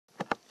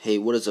Hey,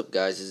 what is up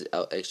guys, this is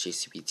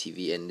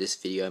LXJCPTV, and in this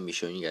video I'm going to be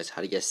showing you guys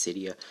how to get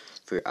Cydia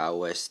for your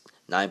iOS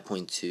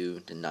 9.2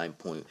 to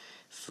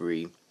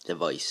 9.3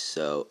 device.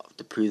 So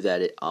to prove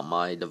that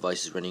my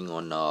device is running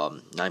on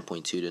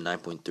 9.2 to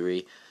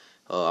 9.3,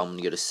 I'm going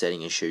to go to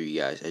setting and show you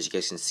guys. As you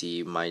guys can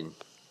see, my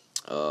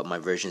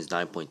version is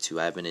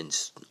 9.2. I haven't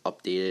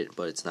updated,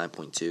 but it's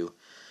 9.2,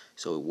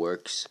 so it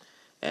works.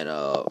 And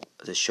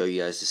to show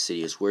you guys the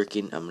Cydia is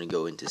working, I'm going to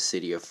go into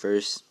Cydia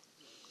first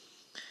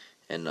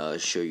and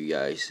show you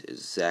guys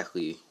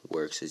exactly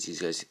works as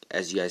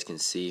you guys can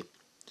see.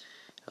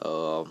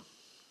 But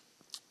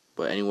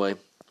anyway,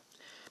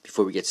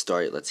 before we get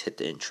started, let's hit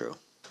the intro.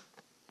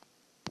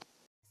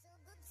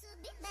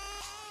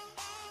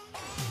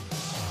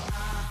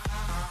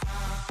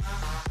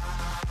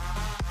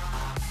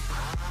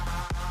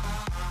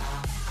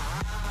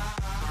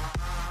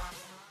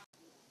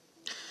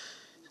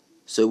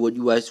 So what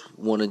you guys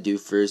want to do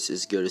first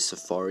is go to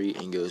Safari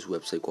and go to this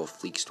website called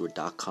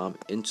fleekstore.com,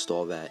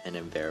 install that, and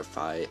then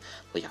verify it,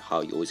 like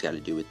how you always got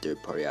to do with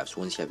third-party apps.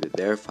 Once you have it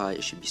verified,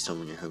 it should be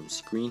somewhere on your home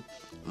screen.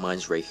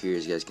 Mine's right here,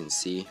 as you guys can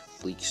see,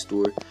 Fleek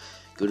Store.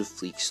 Go to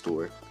Fleek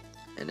Store,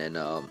 and then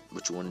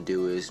what you want to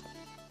do is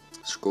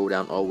scroll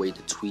down all the way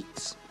to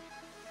Tweaks,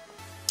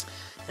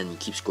 and you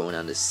keep scrolling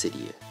down to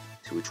Cydia.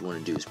 So what you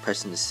want to do is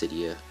press into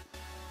Cydia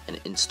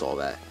and install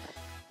that.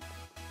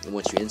 And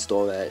once you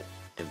install that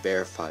and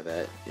verify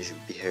that, it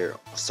should be here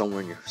somewhere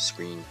on your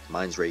screen.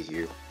 Mine's right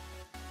here.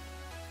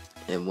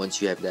 And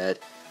once you have that,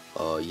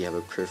 you have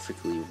a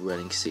perfectly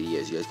running Cydia.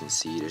 As you guys can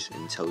see, there's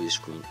IntelliScreen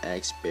Screen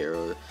X,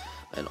 Barrow,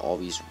 and all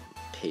these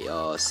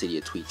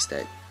Cydia tweaks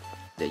that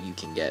you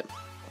can get.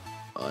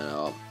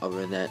 Other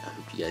than that, I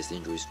hope you guys did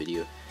enjoy this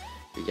video.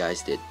 If you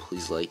guys did,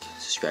 please like,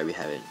 subscribe if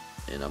you haven't,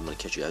 and I'm gonna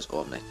catch you guys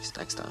all next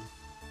time.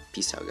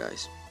 Peace out,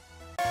 guys.